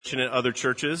at other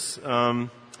churches.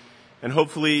 And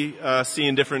hopefully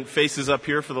seeing different faces up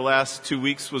here for the last 2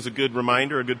 weeks was a good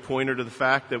reminder, a good pointer to the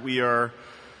fact that we are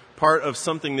part of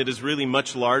something that is really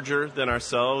much larger than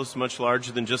ourselves, much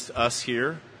larger than just us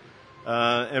here.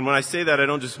 And when I say that, I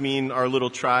don't just mean our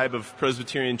little tribe of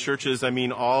Presbyterian churches. I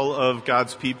mean all of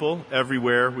God's people,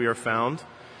 everywhere we are found.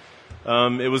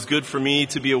 It was good for me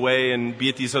to be away and be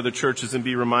at these other churches and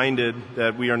be reminded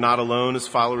that we are not alone as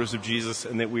followers of Jesus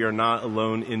and that we are not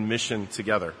alone in mission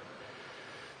together.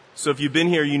 So if you've been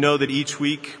here, you know that each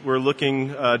week we're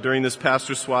looking during this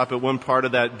pastor swap at one part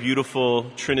of that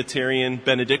beautiful Trinitarian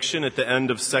benediction at the end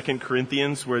of 2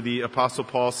 Corinthians, where the Apostle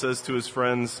Paul says to his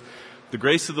friends, "The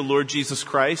grace of the Lord Jesus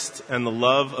Christ and the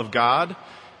love of God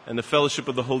and the fellowship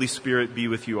of the Holy Spirit be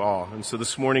with you all." And so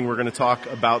this morning we're going to talk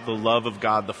about the love of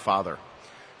God the Father.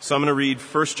 So I'm going to read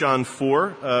 1 John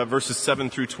 4, verses 7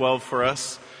 through 12 for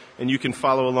us. And you can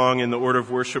follow along in the order of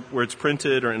worship where it's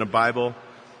printed or in a Bible.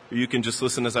 Or you can just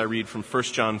listen as I read from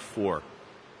 1 John 4.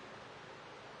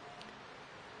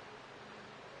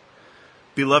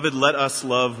 "Beloved, let us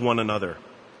love one another.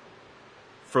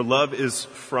 For love is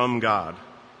from God.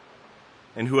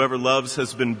 And whoever loves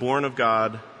has been born of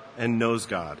God and knows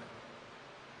God.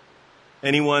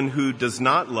 Anyone who does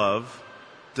not love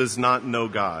does not know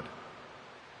God,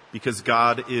 because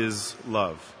God is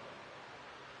love.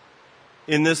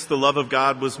 In this, the love of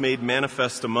God was made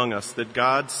manifest among us, that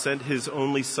God sent his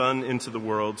only Son into the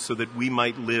world so that we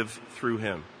might live through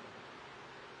him.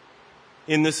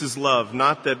 In this is love,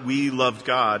 not that we loved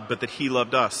God, but that he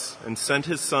loved us and sent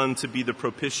his Son to be the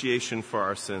propitiation for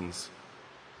our sins.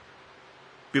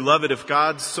 Beloved, if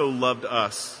God so loved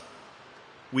us,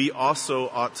 we also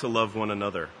ought to love one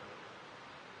another.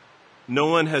 No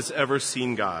one has ever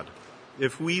seen God.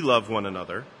 If we love one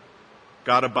another,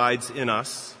 God abides in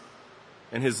us,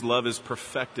 and his love is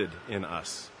perfected in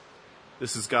us."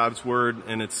 This is God's word,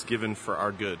 and it's given for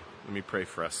our good. Let me pray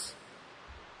for us.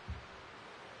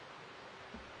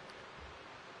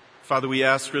 Father, we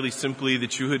ask really simply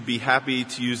that you would be happy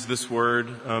to use this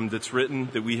word that's written,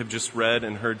 that we have just read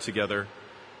and heard together,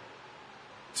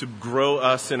 to grow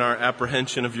us in our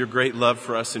apprehension of your great love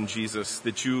for us in Jesus,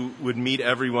 that you would meet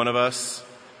every one of us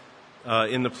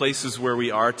in the places where we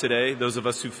are today, those of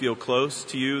us who feel close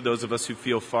to you, those of us who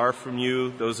feel far from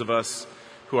you, those of us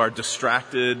who are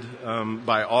distracted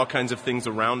by all kinds of things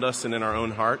around us and in our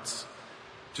own hearts.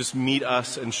 Just meet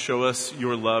us and show us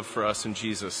your love for us in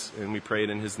Jesus, and we pray it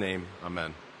in his name.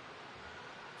 Amen.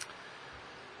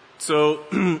 So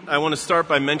I want to start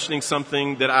by mentioning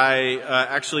something that I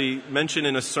actually mentioned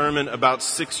in a sermon about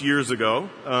 6 years ago,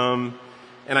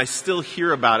 and I still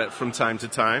hear about it from time to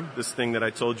time, this thing that I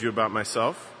told you about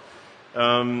myself.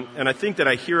 And I think that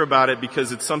I hear about it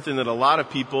because it's something that a lot of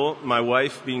people, my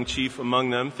wife being chief among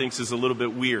them, thinks is a little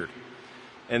bit weird.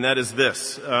 And that is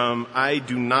this. I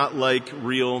do not like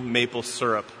real maple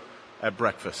syrup at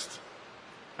breakfast.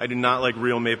 I do not like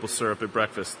real maple syrup at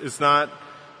breakfast. It's not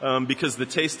because the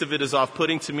taste of it is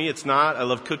off-putting to me. It's not. I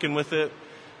love cooking with it.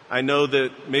 I know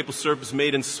that maple syrup is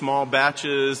made in small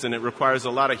batches and it requires a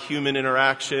lot of human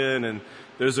interaction, and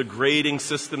there's a grading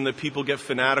system that people get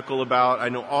fanatical about. I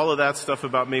know all of that stuff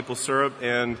about maple syrup,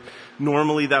 and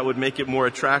normally that would make it more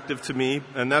attractive to me.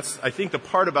 And I think the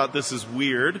part about this is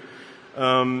weird,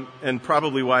 and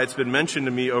probably why it's been mentioned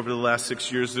to me over the last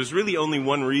 6 years. There's really only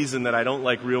one reason that I don't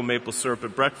like real maple syrup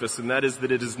at breakfast, and that is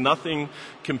that it is nothing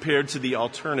compared to the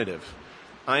alternative.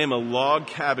 I am a log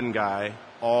cabin guy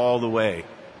all the way.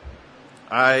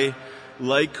 I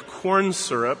like corn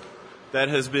syrup that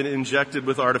has been injected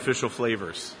with artificial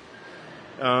flavors.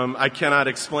 I cannot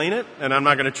explain it, and I'm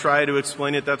not going to try to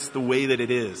explain it. That's the way that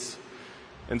it is.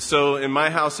 And so in my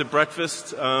house at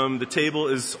breakfast, the table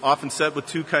is often set with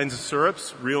two kinds of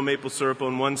syrups, real maple syrup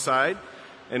on one side,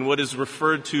 and what is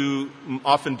referred to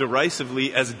often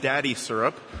derisively as daddy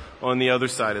syrup on the other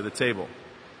side of the table.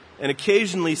 And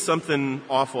occasionally something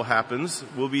awful happens.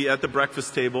 We'll be at the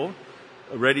breakfast table,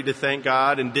 ready to thank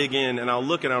God and dig in, and I'll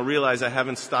look and I'll realize I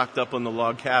haven't stocked up on the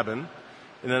log cabin,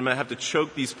 and then I'm going to have to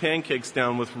choke these pancakes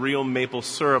down with real maple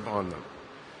syrup on them.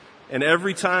 And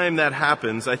every time that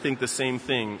happens, I think the same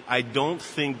thing. I don't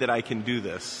think that I can do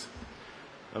this,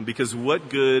 because what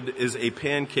good is a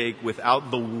pancake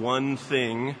without the one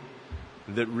thing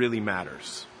that really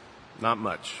matters? Not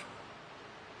much.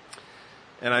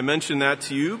 And I mention that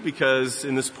to you because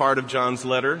in this part of John's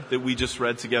letter that we just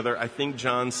read together, I think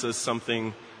John says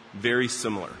something very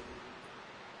similar.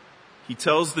 He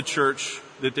tells the church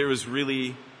that there is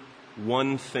really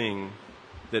one thing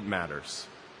that matters.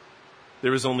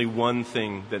 There is only one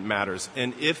thing that matters.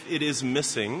 And if it is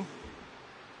missing,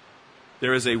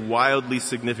 there is a wildly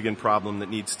significant problem that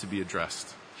needs to be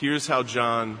addressed. Here's how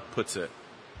John puts it.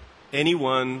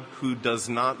 Anyone who does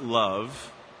not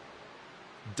love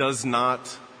does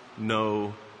not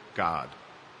know God.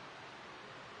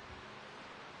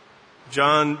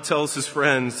 John tells his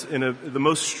friends in the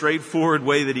most straightforward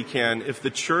way that he can, if the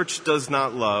church does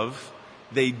not love,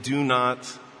 they do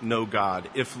not know God.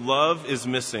 If love is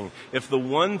missing, if the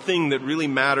one thing that really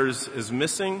matters is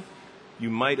missing,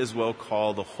 you might as well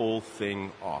call the whole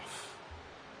thing off.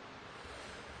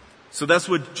 So that's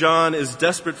what John is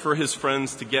desperate for his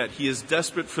friends to get. He is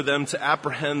desperate for them to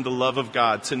apprehend the love of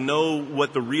God, to know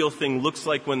what the real thing looks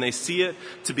like when they see it,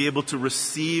 to be able to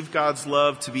receive God's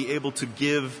love, to be able to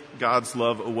give God's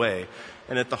love away.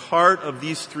 And at the heart of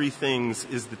these three things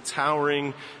is the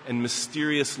towering and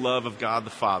mysterious love of God the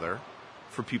Father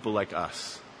for people like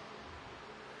us.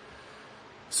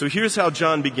 So here's how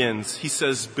John begins. He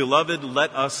says, "Beloved,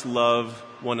 let us love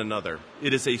one another."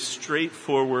 It is a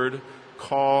straightforward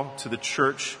call to the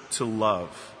church to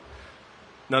love.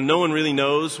 Now, no one really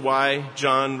knows why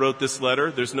John wrote this letter.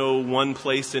 There's no one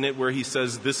place in it where he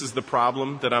says, this is the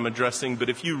problem that I'm addressing. But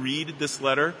if you read this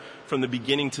letter from the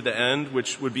beginning to the end,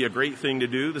 which would be a great thing to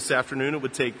do this afternoon, it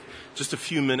would take just a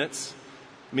few minutes.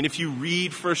 I mean, if you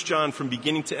read 1 John from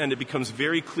beginning to end, it becomes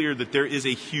very clear that there is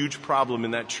a huge problem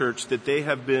in that church, that they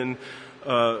have been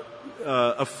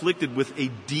afflicted with a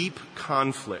deep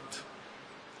conflict,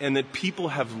 and that people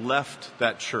have left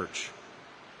that church.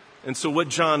 And so what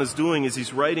John is doing is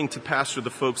he's writing to pastor the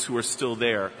folks who are still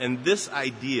there. And this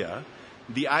idea,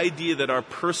 the idea that our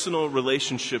personal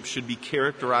relationship should be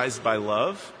characterized by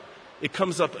love, it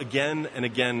comes up again and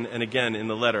again and again in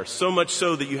the letter. So much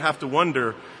so that you have to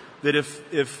wonder that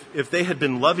if they had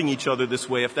been loving each other this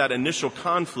way, if that initial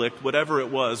conflict, whatever it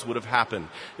was, would have happened.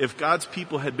 If God's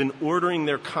people had been ordering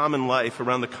their common life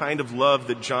around the kind of love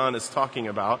that John is talking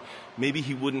about, maybe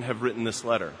he wouldn't have written this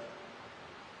letter.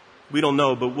 We don't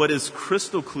know, but what is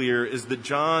crystal clear is that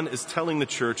John is telling the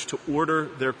church to order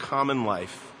their common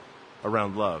life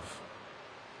around love.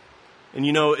 And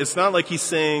you know, it's not like he's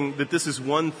saying that this is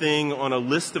one thing on a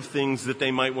list of things that they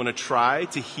might want to try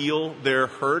to heal their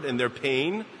hurt and their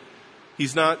pain.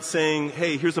 He's not saying,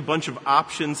 hey, here's a bunch of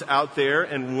options out there,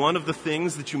 and one of the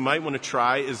things that you might want to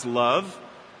try is love.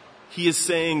 He is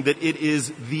saying that it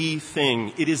is the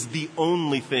thing. It is the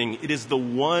only thing. It is the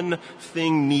one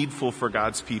thing needful for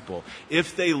God's people.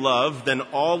 If they love, then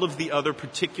all of the other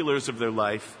particulars of their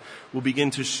life will begin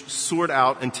to sort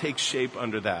out and take shape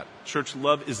under that. Church,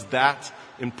 love is that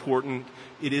important.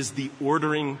 It is the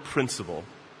ordering principle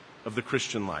of the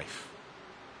Christian life.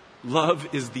 Love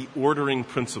is the ordering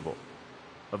principle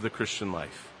of the Christian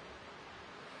life.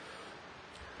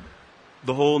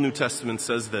 The whole New Testament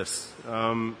says this.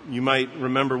 You might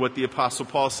remember what the Apostle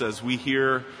Paul says. We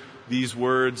hear these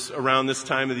words around this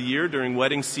time of the year during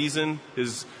wedding season.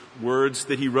 His words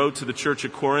that he wrote to the church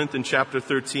at Corinth in chapter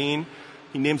 13.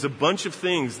 He names a bunch of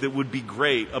things that would be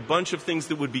great, a bunch of things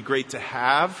that would be great to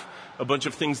have, a bunch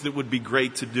of things that would be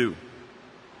great to do.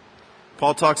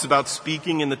 Paul talks about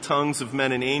speaking in the tongues of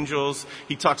men and angels.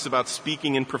 He talks about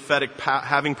speaking in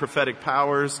having prophetic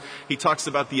powers. He talks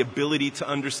about the ability to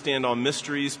understand all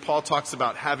mysteries. Paul talks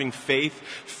about having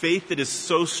faith that is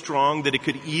so strong that it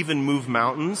could even move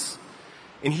mountains.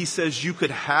 And he says you could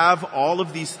have all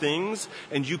of these things,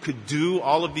 and you could do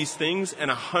all of these things and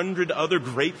 100 other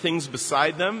great things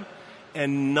beside them,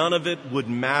 and none of it would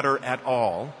matter at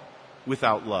all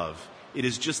without love. It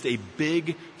is just a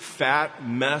big, fat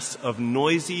mess of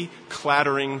noisy,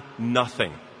 clattering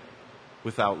nothing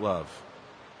without love.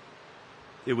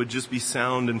 It would just be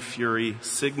sound and fury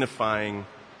signifying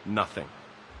nothing.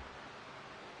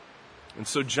 And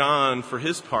so John, for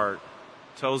his part,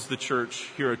 tells the church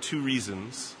here are two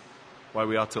reasons why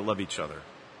we ought to love each other.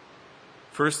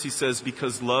 First, he says,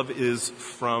 because love is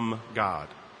from God.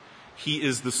 He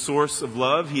is the source of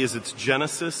love. He is its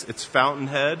genesis, its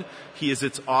fountainhead. He is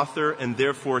its author, and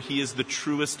therefore he is the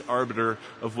truest arbiter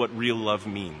of what real love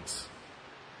means.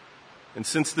 And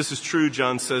since this is true,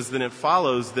 John says, then it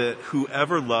follows that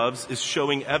whoever loves is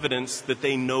showing evidence that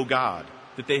they know God,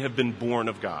 that they have been born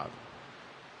of God.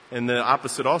 And the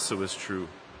opposite also is true.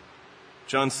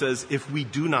 John says, if we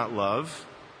do not love,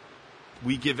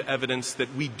 we give evidence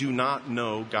that we do not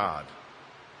know God.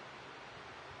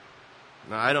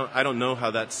 Now, I don't know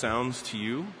how that sounds to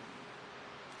you,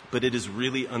 but it is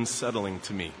really unsettling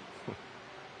to me.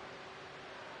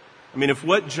 I mean, if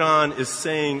what John is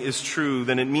saying is true,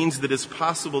 then it means that it's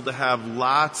possible to have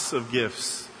lots of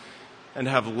gifts and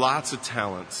have lots of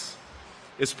talents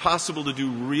It's possible to do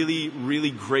really,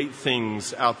 really great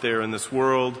things out there in this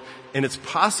world, and it's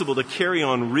possible to carry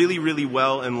on really, really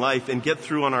well in life and get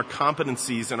through on our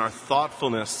competencies and our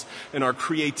thoughtfulness and our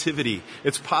creativity.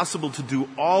 It's possible to do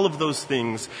all of those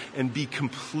things and be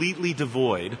completely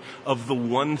devoid of the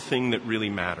one thing that really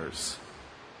matters.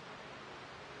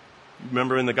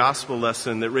 Remember in the gospel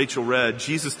lesson that Rachel read,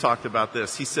 Jesus talked about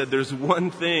this. He said, there's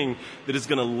one thing that is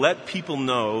going to let people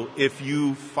know if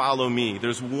you follow me.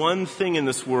 There's one thing in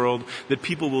this world that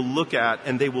people will look at,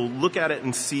 and they will look at it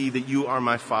and see that you are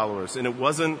my followers. And it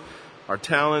wasn't our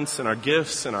talents and our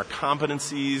gifts and our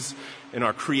competencies and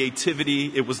our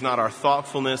creativity. It was not our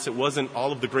thoughtfulness. It wasn't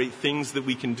all of the great things that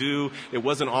we can do. It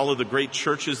wasn't all of the great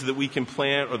churches that we can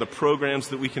plant or the programs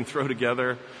that we can throw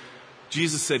together.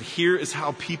 Jesus said, here is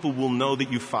how people will know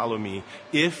that you follow me,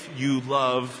 if you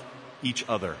love each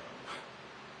other.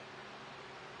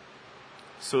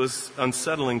 So it's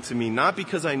unsettling to me, not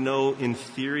because I know in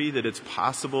theory that it's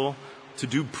possible to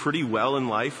do pretty well in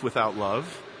life without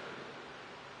love.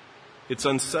 It's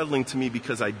unsettling to me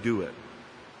because I do it.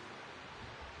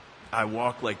 I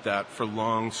walk like that for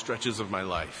long stretches of my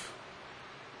life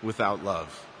without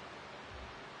love.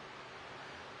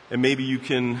 And maybe you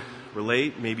can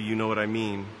relate, maybe you know what I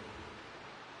mean.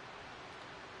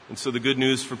 And so the good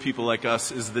news for people like us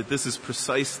is that this is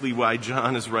precisely why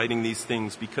John is writing these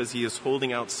things, because he is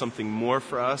holding out something more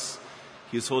for us.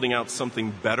 He is holding out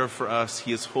something better for us.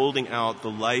 He is holding out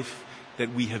the life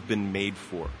that we have been made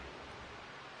for.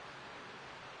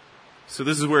 So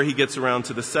this is where he gets around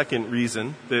to the second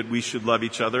reason that we should love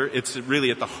each other. It's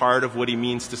really at the heart of what he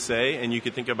means to say, and you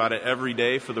can think about it every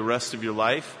day for the rest of your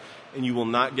life, and you will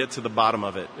not get to the bottom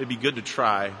of it. It'd be good to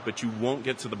try, but you won't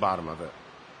get to the bottom of it.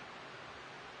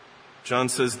 John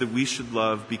says that we should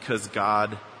love because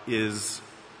God is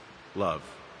love.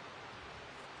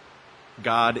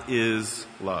 God is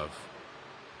love.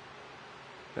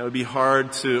 Now, it would be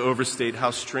hard to overstate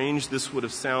how strange this would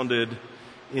have sounded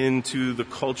into the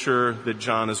culture that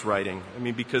John is writing. I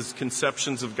mean, because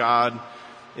conceptions of God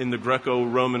in the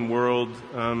Greco-Roman world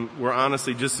were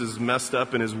honestly just as messed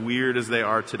up and as weird as they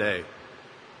are today.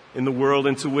 In the world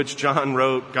into which John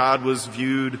wrote, God was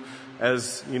viewed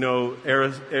as,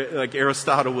 like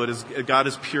Aristotle would, as God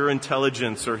is pure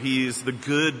intelligence, or he's the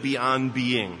good beyond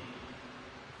being.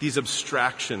 These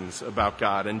abstractions about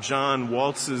God. And John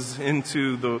waltzes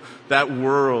into that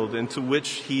world into which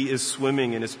he is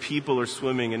swimming and his people are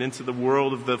swimming, and into the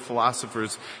world of the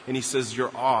philosophers. And he says,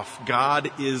 you're off.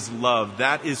 God is love.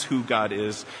 That is who God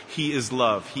is. He is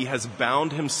love. He has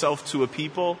bound himself to a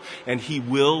people, and he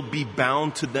will be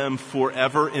bound to them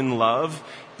forever in love,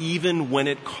 even when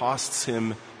it costs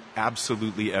him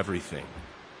absolutely everything.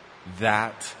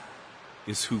 That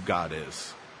is who God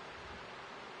is.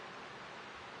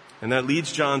 And that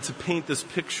leads John to paint this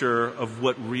picture of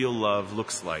what real love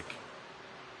looks like.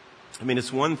 I mean,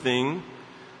 it's one thing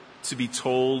to be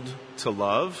told to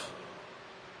love.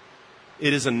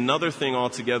 It is another thing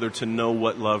altogether to know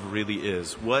what love really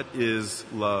is. What is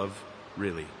love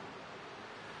really?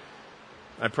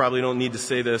 I probably don't need to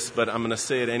say this, but I'm going to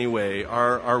say it anyway.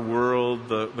 Our world,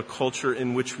 the culture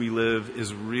in which we live,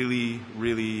 is really,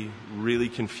 really, really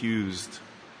confused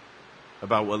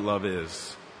about what love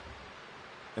is,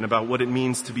 and about what it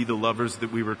means to be the lovers that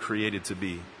we were created to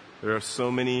be. There are so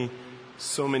many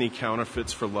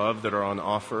counterfeits for love that are on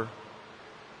offer.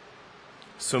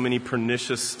 So many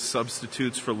pernicious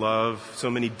substitutes for love. So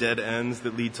many dead ends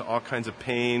that lead to all kinds of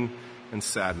pain and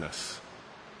sadness.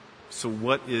 So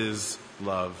what is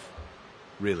love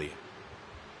really?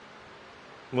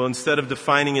 Well, instead of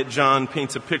defining it, John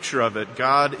paints a picture of it.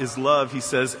 God is love, he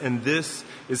says, and this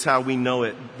is how we know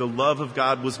it. The love of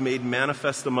God was made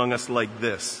manifest among us like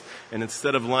this. And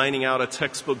instead of lining out a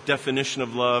textbook definition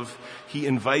of love, he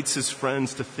invites his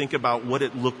friends to think about what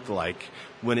it looked like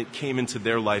when it came into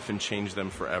their life and changed them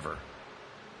forever.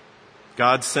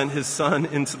 God sent his Son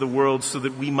into the world so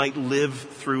that we might live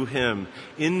through him.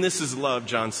 In this is love,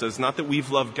 John says, not that we've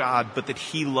loved God, but that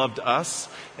he loved us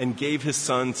and gave his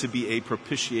Son to be a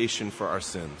propitiation for our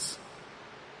sins.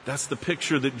 That's the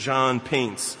picture that John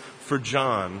paints. For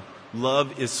John,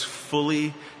 love is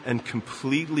fully and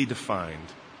completely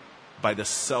defined by the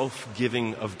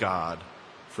self-giving of God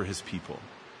for his people.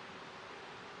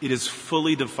 It is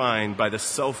fully defined by the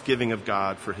self-giving of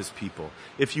God for his people.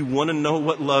 If you want to know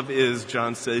what love is,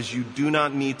 John says, you do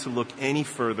not need to look any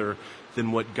further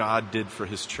than what God did for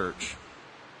his church.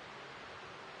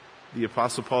 The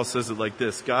Apostle Paul says it like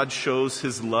this: God shows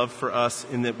his love for us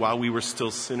in that while we were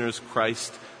still sinners,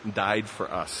 Christ died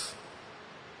for us.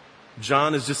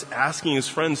 John is just asking his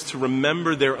friends to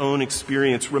remember their own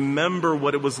experience, remember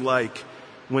what it was like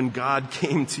when God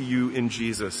came to you in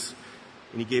Jesus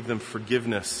and he gave them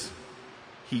forgiveness.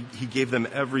 He gave them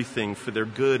everything for their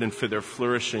good and for their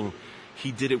flourishing.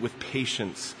 He did it with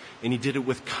patience, and he did it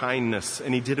with kindness,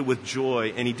 and he did it with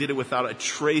joy, and he did it without a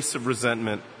trace of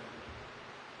resentment.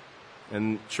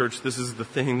 And church, this is the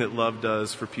thing that love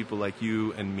does for people like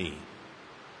you and me.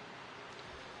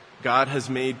 God has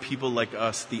made people like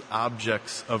us the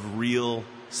objects of real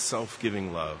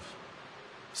self-giving love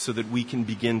so that we can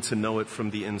begin to know it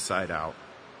from the inside out.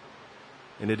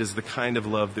 And it is the kind of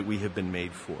love that we have been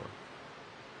made for.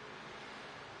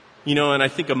 You know, and I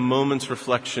think a moment's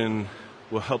reflection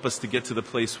will help us to get to the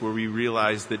place where we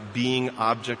realize that being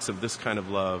objects of this kind of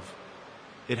love,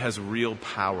 it has real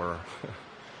power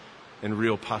and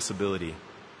real possibility.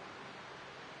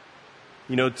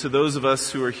 You know, to those of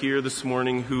us who are here this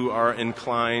morning who are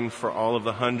inclined, for all of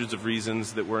the hundreds of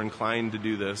reasons that we're inclined to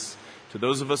do this, to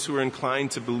those of us who are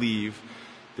inclined to believe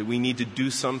that we need to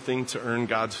do something to earn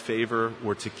God's favor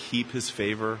or to keep his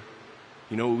favor,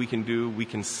 you know what we can do? We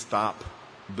can stop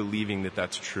believing that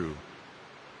that's true,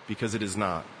 because it is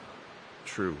not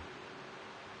true.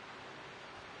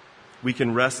 We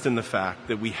can rest in the fact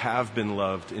that we have been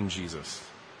loved in Jesus,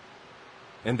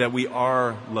 and that we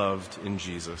are loved in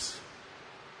Jesus,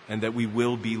 and that we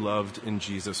will be loved in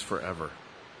Jesus forever.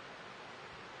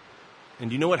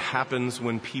 And you know what happens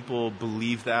when people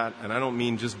believe that? And I don't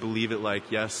mean just believe it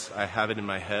like, yes, I have it in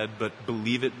my head, but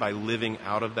believe it by living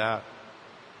out of that.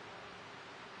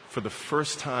 For the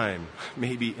first time,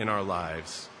 maybe in our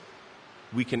lives,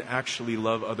 we can actually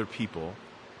love other people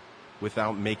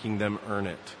without making them earn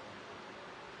it.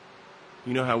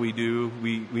 You know how we do?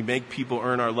 We make people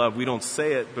earn our love. We don't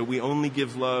say it, but we only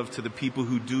give love to the people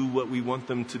who do what we want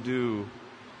them to do,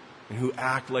 and who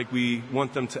act like we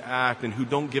want them to act, and who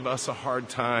don't give us a hard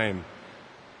time.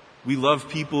 We love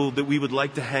people that we would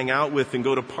like to hang out with and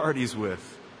go to parties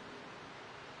with.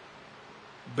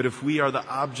 But if we are the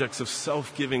objects of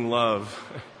self-giving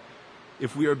love,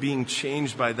 if we are being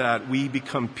changed by that, we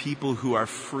become people who are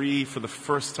free for the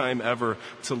first time ever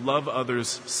to love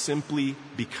others simply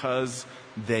because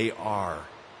they are.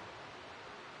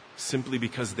 Simply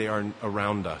because they are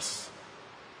around us.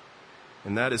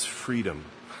 And that is freedom.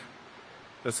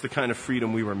 That's the kind of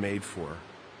freedom we were made for.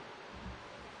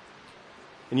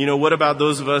 And you know, what about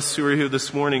those of us who are here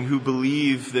this morning who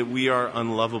believe that we are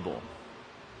unlovable?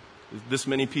 This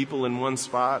many people in one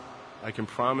spot, I can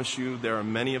promise you there are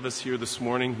many of us here this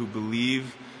morning who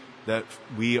believe that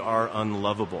we are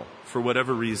unlovable for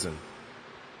whatever reason.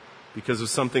 Because of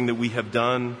something that we have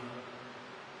done,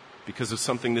 because of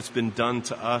something that's been done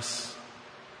to us,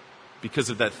 because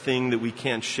of that thing that we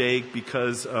can't shake,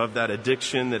 because of that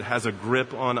addiction that has a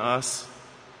grip on us.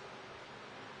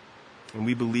 And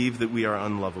we believe that we are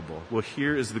unlovable. Well,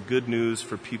 here is the good news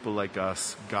for people like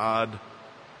us. God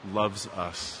loves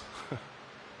us.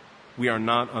 We are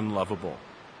not unlovable.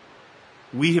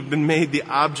 We have been made the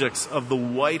objects of the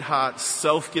white-hot,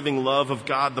 self-giving love of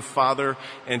God the Father,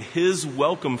 and his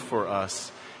welcome for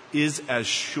us is as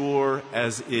sure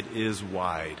as it is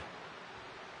wide.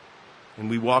 And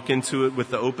we walk into it with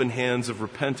the open hands of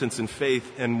repentance and faith,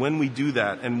 and when we do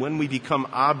that, and when we become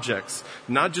objects,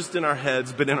 not just in our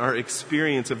heads, but in our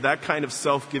experience of that kind of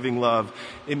self-giving love,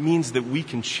 it means that we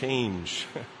can change.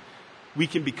 We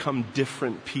can become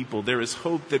different people. There is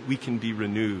hope that we can be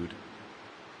renewed.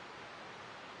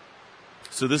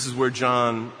 So this is where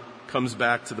John comes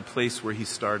back to the place where he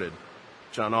started.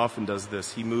 John often does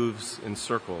this. He moves in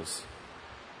circles.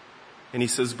 And he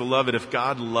says, beloved, if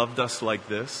God loved us like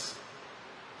this,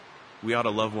 we ought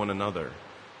to love one another.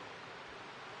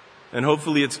 And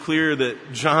hopefully it's clear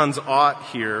that John's ought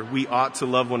here, we ought to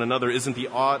love one another, isn't the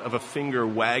ought of a finger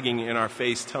wagging in our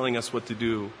face telling us what to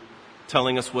do,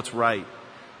 telling us what's right.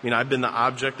 I mean, I've been the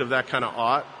object of that kind of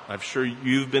ought. I'm sure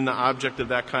you've been the object of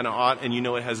that kind of ought, and you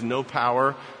know it has no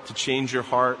power to change your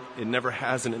heart. It never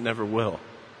has and it never will.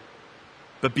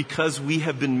 But because we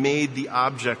have been made the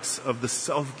objects of the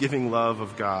self-giving love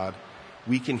of God,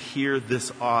 we can hear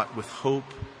this ought with hope,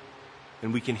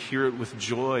 and we can hear it with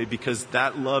joy, because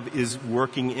that love is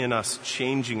working in us,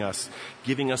 changing us,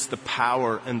 giving us the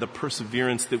power and the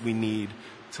perseverance that we need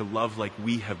to love like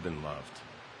we have been loved.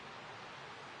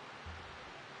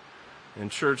 And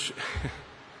church,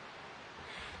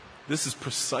 this is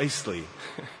precisely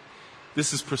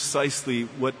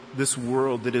what this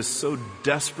world that is so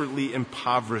desperately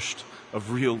impoverished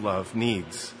of real love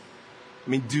needs. I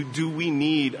mean, do we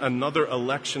need another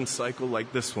election cycle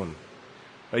like this one?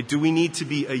 Right? Do we need to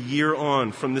be a year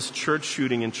on from this church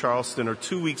shooting in Charleston or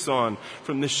 2 weeks on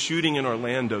from this shooting in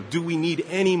Orlando? Do we need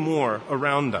any more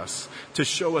around us to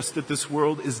show us that this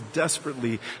world is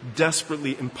desperately,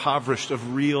 desperately impoverished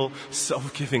of real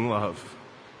self-giving love?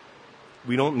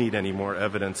 We don't need any more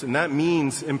evidence. And that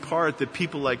means, in part, that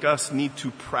people like us need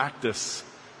to practice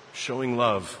showing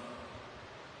love.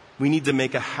 We need to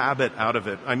make a habit out of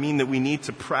it. I mean that we need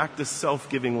to practice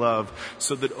self-giving love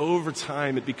so that over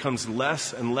time it becomes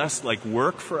less and less like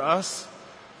work for us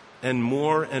and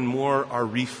more our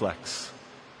reflex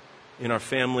in our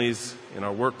families, in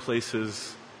our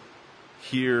workplaces,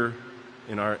 here,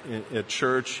 at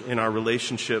church, in our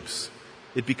relationships.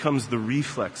 It becomes the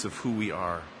reflex of who we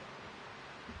are.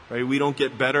 Right? We don't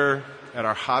get better at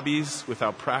our hobbies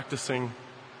without practicing.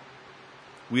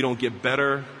 We don't get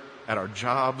better at our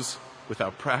jobs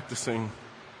without practicing.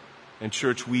 And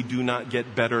church, we do not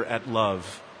get better at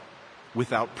love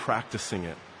without practicing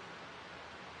it.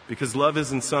 Because love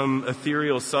isn't some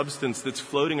ethereal substance that's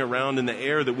floating around in the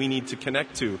air that we need to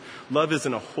connect to. Love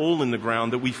isn't a hole in the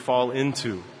ground that we fall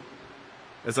into.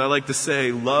 As I like to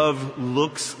say, love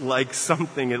looks like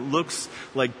something. It looks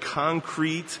like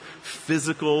concrete,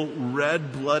 physical,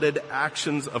 red-blooded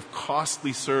actions of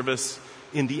costly service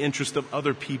in the interest of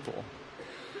other people.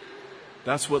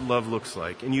 That's what love looks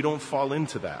like. And you don't fall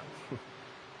into that.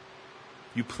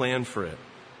 You plan for it.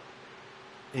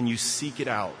 And you seek it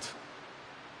out.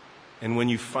 And when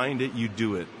you find it, you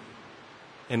do it.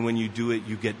 And when you do it,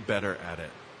 you get better at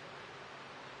it.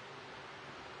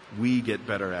 We get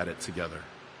better at it together.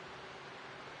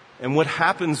 And what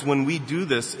happens when we do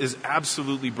this is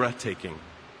absolutely breathtaking.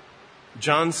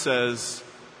 John says,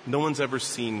 no one's ever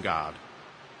seen God.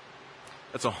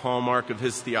 That's a hallmark of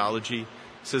his theology.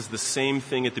 He says the same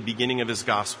thing at the beginning of his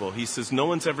gospel. He says, no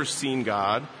one's ever seen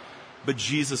God, but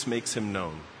Jesus makes him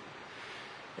known.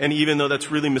 And even though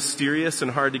that's really mysterious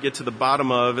and hard to get to the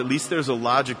bottom of, at least there's a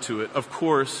logic to it. Of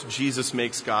course, Jesus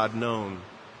makes God known.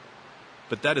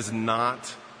 But that is not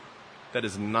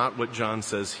what John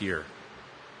says here.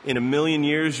 In a million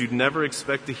years, you'd never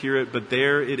expect to hear it, but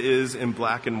there it is in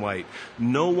black and white.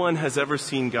 No one has ever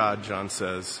seen God, John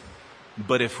says.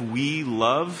 But if we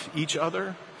love each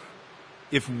other,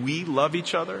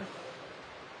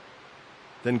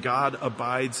 then God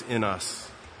abides in us,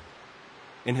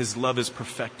 and his love is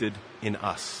perfected in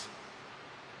us.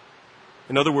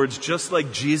 In other words, just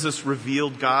like Jesus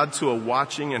revealed God to a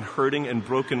watching and hurting and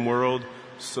broken world,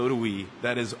 so do we.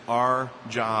 That is our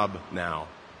job now.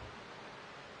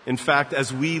 In fact,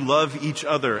 as we love each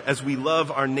other, as we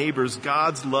love our neighbors,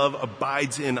 God's love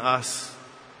abides in us,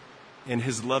 and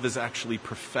his love is actually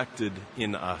perfected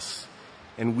in us,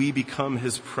 and we become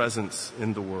his presence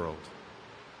in the world.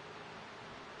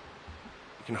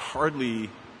 You can hardly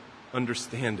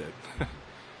understand it,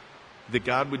 that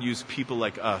God would use people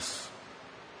like us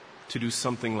to do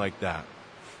something like that.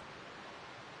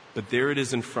 But there it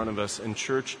is in front of us, and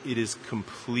church, it is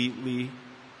completely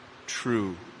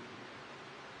true.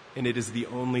 And it is the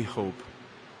only hope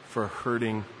for a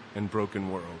hurting and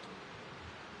broken world.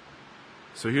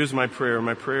 So here's my prayer.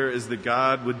 My prayer is that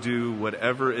God would do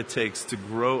whatever it takes to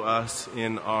grow us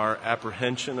in our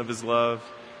apprehension of his love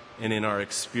and in our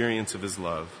experience of his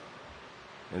love.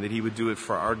 And that he would do it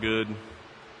for our good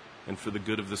and for the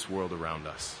good of this world around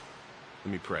us.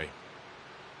 Let me pray.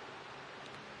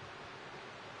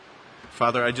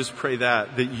 Father, I just pray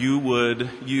that you would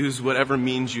use whatever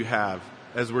means you have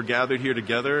as we're gathered here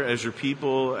together, as your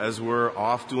people, as we're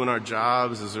off doing our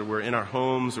jobs, as we're in our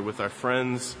homes or with our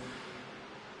friends.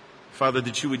 Father,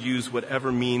 that you would use whatever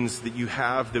means that you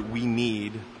have that we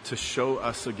need to show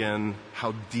us again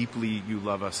how deeply you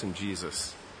love us in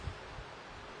Jesus.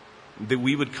 That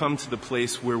we would come to the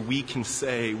place where we can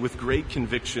say with great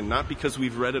conviction, not because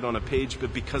we've read it on a page,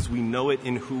 but because we know it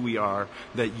in who we are,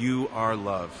 that you are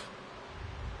love.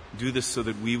 Do this so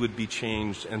that we would be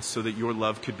changed and so that your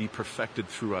love could be perfected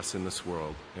through us in this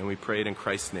world. And we pray it in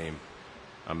Christ's name.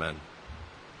 Amen.